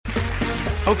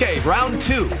Okay, round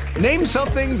 2. Name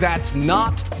something that's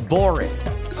not boring.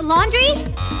 A laundry?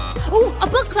 Ooh, a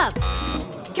book club.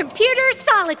 Computer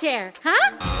solitaire,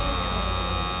 huh?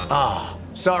 Ah,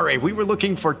 sorry, we were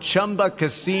looking for Chumba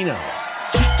Casino.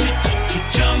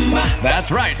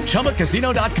 That's right,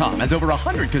 ChumbaCasino.com has over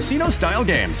 100 casino-style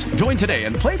games. Join today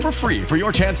and play for free for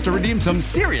your chance to redeem some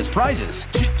serious prizes.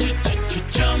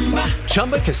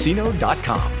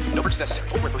 ChumbaCasino.com. No purchase necessary.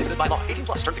 Void where prohibited by law. 18+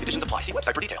 terms and conditions apply. See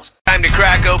website for details. Time to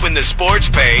crack open the sports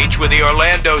page with the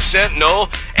Orlando Sentinel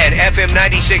and FM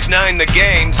 96.9 The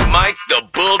Game's Mike the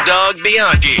Bulldog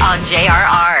Bianchi. On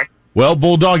JRR. Well,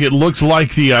 Bulldog, it looks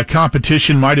like the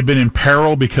competition might have been in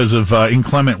peril because of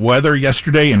inclement weather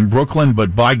yesterday in Brooklyn,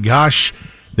 but by gosh,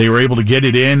 they were able to get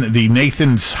it in. The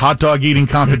Nathan's hot dog eating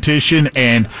competition,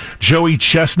 and Joey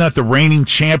Chestnut, the reigning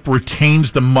champ,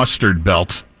 retains the mustard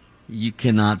belt. You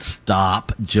cannot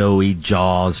stop Joey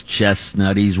Jaws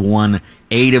Chestnut. He's won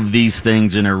 8 of these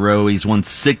things in a row. He's won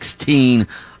 16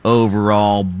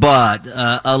 overall, but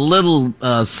a little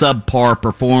subpar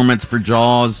performance for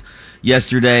Jaws.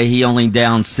 Yesterday, he only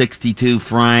downed 62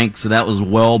 francs, so that was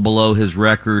well below his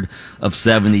record of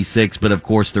 76. But of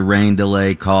course, the rain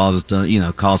delay caused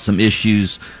some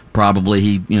issues. Probably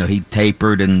he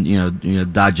tapered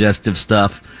and digestive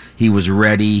stuff. He was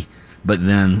ready, but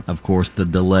then of course the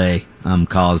delay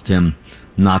caused him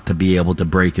not to be able to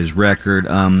break his record.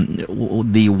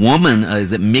 The woman,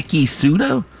 is it Mickey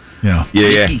Sudo? Yeah.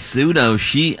 Mickey Sudo.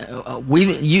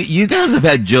 You guys have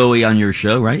had Joey on your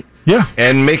show, right? Yeah,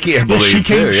 and Mickey, I believe, she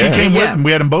came with him.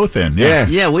 We had them both in.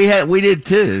 Yeah, we did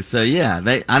too. So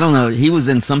yeah, I don't know. He was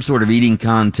in some sort of eating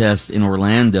contest in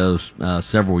Orlando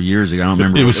several years ago. I don't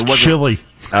remember. It was chili.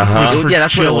 Yeah,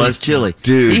 that's chili. what it was. Chili.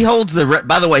 Dude, he holds the.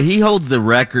 By the way, he holds the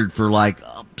record for like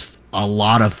a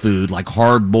lot of food, like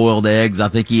hard-boiled eggs. I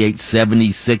think he ate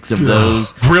 76 of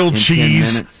those. Grilled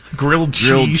cheese, grilled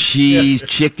cheese,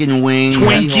 chicken wings,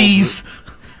 Twinkies.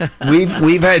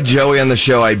 We've had Joey on the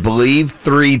show, I believe,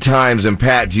 3 times. And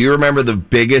Pat, do you remember the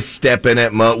biggest step in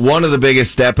it? One of the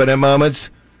biggest step in it moments?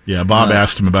 Yeah, Bob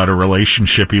asked him about a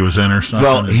relationship he was in or something.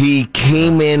 Well, he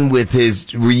came in with his.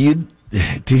 Did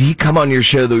he come on your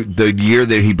show the year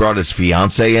that he brought his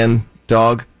fiance in,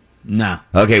 dog? No.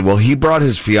 Okay, well, he brought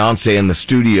his fiance in the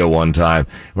studio one time.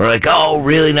 We're like, oh,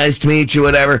 really nice to meet you,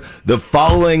 whatever. The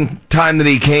following time that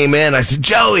he came in, I said,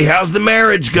 Joey, how's the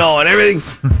marriage going? Everything?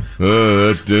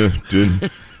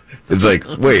 It's like,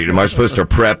 wait, am I supposed to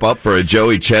prep up for a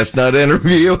Joey Chestnut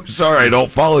interview? Sorry, I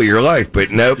don't follow your life. But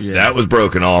nope, that was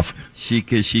broken off. She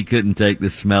couldn't take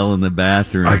the smell in the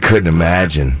bathroom. I couldn't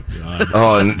imagine.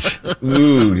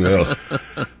 Ooh, no.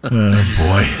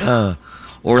 Oh, boy.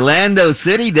 Orlando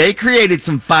City, they created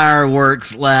some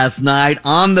fireworks last night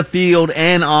on the field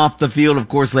and off the field. Of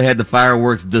course, they had the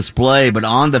fireworks display, but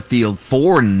on the field,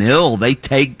 4-0. They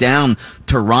take down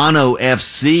Toronto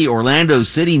FC. Orlando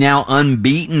City now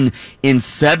unbeaten in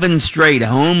 7 straight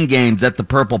home games at the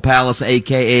Purple Palace,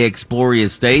 a.k.a. Exploria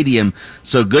Stadium.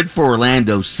 So good for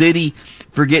Orlando City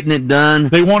for getting it done.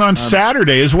 They won on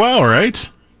Saturday as well, right?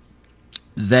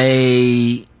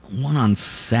 They won on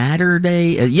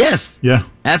Saturday. Yes. Yeah.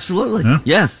 Absolutely. Yeah.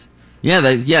 Yes. Yeah.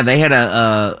 They had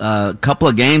a couple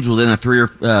of games within a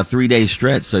 3-day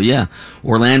stretch. So yeah,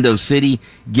 Orlando City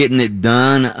getting it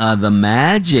done. The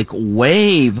Magic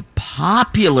wave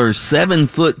popular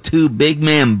 7'2" big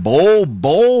man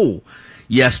Bol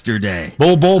yesterday.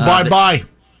 Bol bye-bye.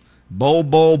 Bol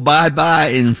bye-bye.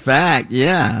 In fact,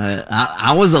 yeah,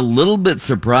 I was a little bit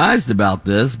surprised about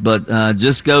this, but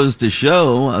just goes to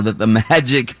show that the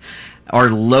Magic are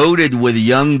loaded with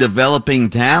young developing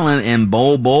talent, and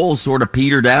Bol sort of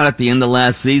petered out at the end of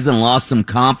last season, lost some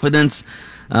confidence.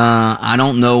 I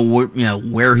don't know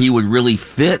where he would really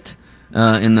fit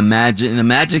in the Magic. And the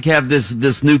Magic have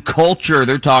this new culture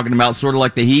they're talking about, sort of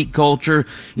like the Heat culture,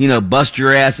 bust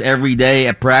your ass every day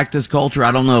at practice culture.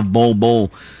 I don't know if Bol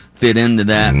fit into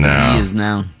that.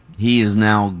 No. He is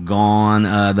now gone.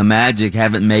 The Magic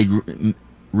haven't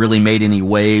really made any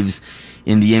waves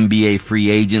in the NBA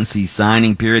free agency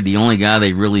signing period. The only guy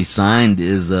they really signed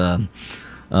is Joe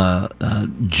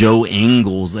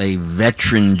Ingles, a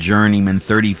veteran journeyman,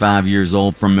 35 years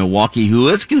old from Milwaukee, who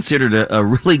is considered a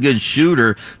really good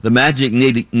shooter. The Magic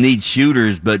need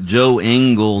shooters, but Joe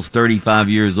Ingles, 35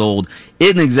 years old,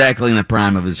 isn't exactly in the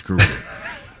prime of his career.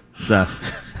 So.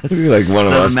 You're like one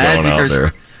of us going out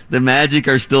there. The Magic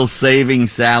are still saving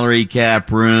salary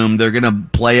cap room. They're going to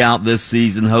play out this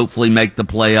season, hopefully make the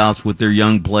playoffs with their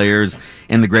young players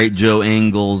and the great Joe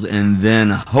Ingles. And then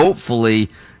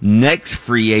hopefully next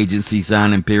free agency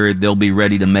signing period, they'll be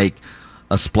ready to make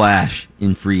a splash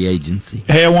in free agency.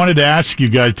 Hey, I wanted to ask you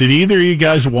guys, did either of you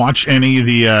guys watch any of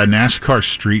the NASCAR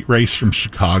street race from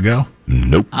Chicago?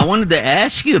 Nope. I wanted to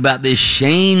ask you about this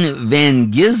Shane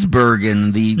Van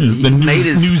Gisbergen. He made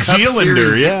his New Cup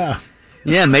Zealander, Series,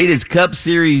 yeah. made his Cup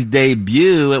Series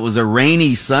debut. It was a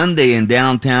rainy Sunday in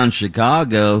downtown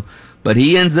Chicago, but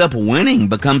he ends up winning,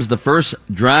 becomes the first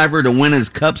driver to win his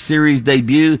Cup Series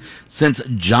debut since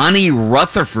Johnny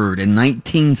Rutherford in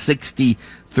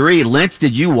 1963. Lynch,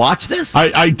 did you watch this?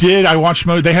 I did. I watched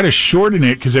most. They had to shorten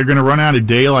it because they're going to run out of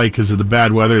daylight because of the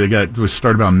bad weather. It was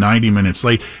start about 90 minutes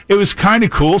late. It was kind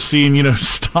of cool seeing,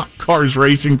 stock cars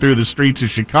racing through the streets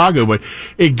of Chicago, but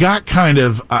it got kind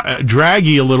of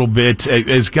draggy a little bit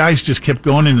as guys just kept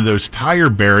going into those tire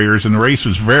barriers, and the race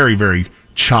was very, very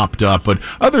chopped up. But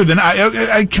other than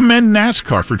I commend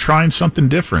NASCAR for trying something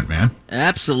different, man.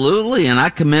 Absolutely, and I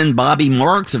commend Bobby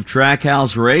Marks of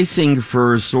Trackhouse Racing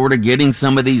for sort of getting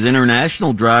some of these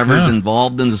international drivers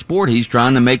involved in the sport. He's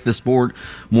trying to make the sport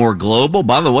more global.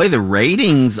 By the way, the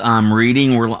ratings I'm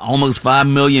reading were almost 5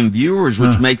 million viewers,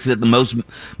 which makes it the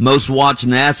most watched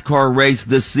NASCAR race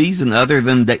this season, other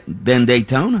than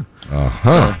Daytona.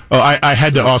 I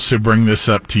had to also bring this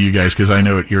up to you guys because I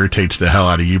know it irritates the hell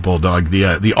out of you, Bulldog.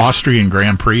 The Austrian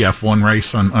Grand Prix F1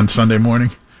 race on Sunday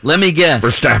morning. Let me guess.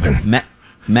 Verstappen.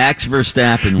 Max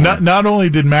Verstappen won. Not only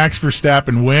did Max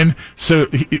Verstappen win, so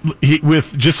he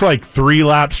with just like 3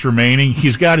 laps remaining,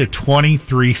 he's got a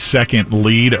 23-second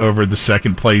lead over the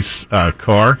second place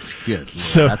car. Good Lord,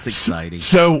 so that's exciting.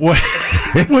 So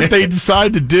what they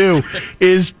decide to do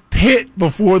is pit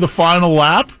before the final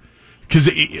lap. Because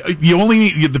you only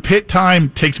need, the pit time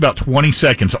takes about 20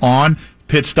 seconds on,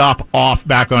 pit stop, off,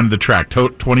 back onto the track,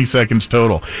 20 seconds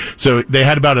total. So they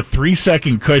had about a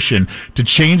 3-second cushion to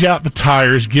change out the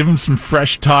tires, give him some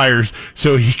fresh tires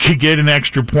so he could get an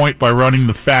extra point by running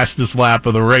the fastest lap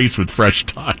of the race with fresh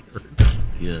tires.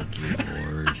 Good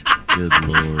Lord. Good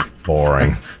Lord.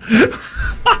 Boring.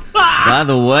 By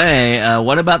the way,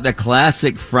 what about the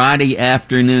classic Friday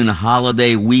afternoon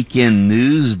holiday weekend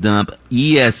news dump?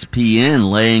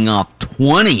 ESPN laying off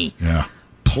 20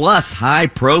 plus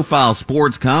high-profile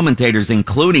sports commentators,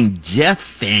 including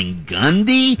Jeff Van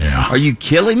Gundy. Yeah. Are you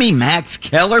killing me? Max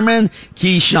Kellerman,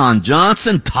 Keyshawn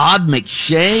Johnson, Todd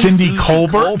McShay, Susie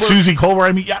Colbert.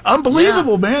 I mean,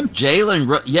 unbelievable, man.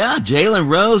 Jalen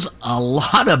Rose. A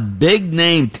lot of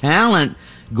big-name talent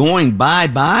going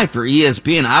bye-bye for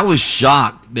ESPN. I was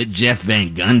shocked that Jeff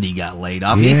Van Gundy got laid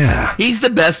off. Yeah. He's the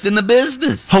best in the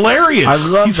business. Hilarious. I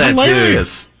love He's that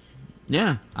hilarious. dude.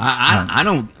 Yeah. I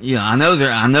don't,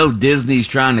 I know Disney's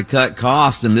trying to cut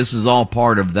costs and this is all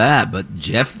part of that, but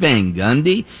Jeff Van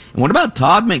Gundy? And what about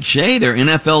Todd McShay, their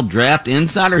NFL draft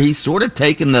insider? He's sort of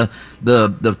taken the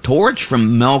torch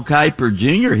from Mel Kiper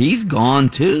Jr. He's gone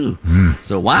too.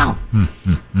 So wow.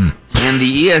 And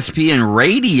the ESPN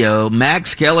radio,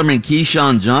 Max Kellerman,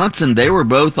 Keyshawn Johnson, they were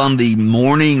both on the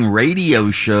morning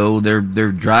radio show, their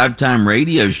drive time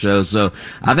radio show. So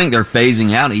I think they're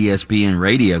phasing out ESPN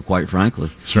radio, quite frankly.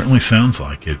 Certainly sounds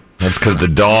like it. That's because the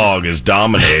dog is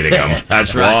dominating them.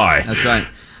 That's why. That's right.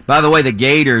 By the way, the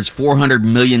Gators, $400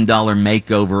 million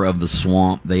makeover of the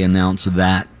swamp. They announced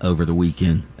that over the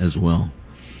weekend as well.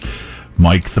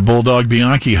 Mike the Bulldog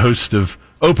Bianchi, host of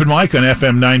Open Mic on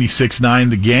FM 96.9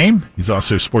 The Game. He's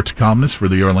also a sports columnist for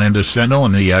the Orlando Sentinel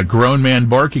and the grown man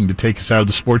barking to take us out of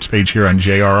the sports page here on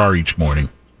JRR each morning.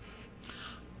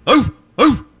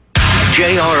 JRR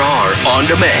On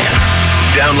Demand.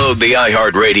 Download the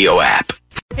iHeartRadio app.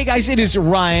 Hey guys, it is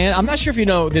Ryan. I'm not sure if you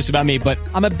know this about me, but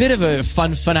I'm a bit of a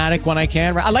fun fanatic when I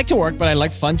can. I like to work, but I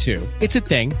like fun too. It's a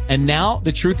thing. And now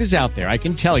the truth is out there. I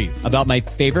can tell you about my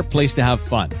favorite place to have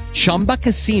fun. Chumba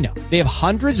Casino. They have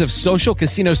hundreds of social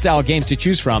casino style games to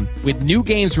choose from with new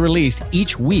games released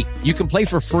each week. You can play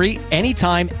for free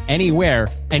anytime, anywhere.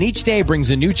 And each day brings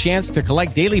a new chance to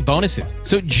collect daily bonuses.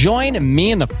 So join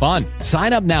me in the fun.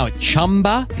 Sign up now at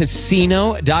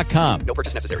ChumbaCasino.com. No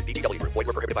purchase necessary. VGW Group. Void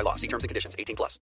where prohibited by law. See terms and conditions. 18+.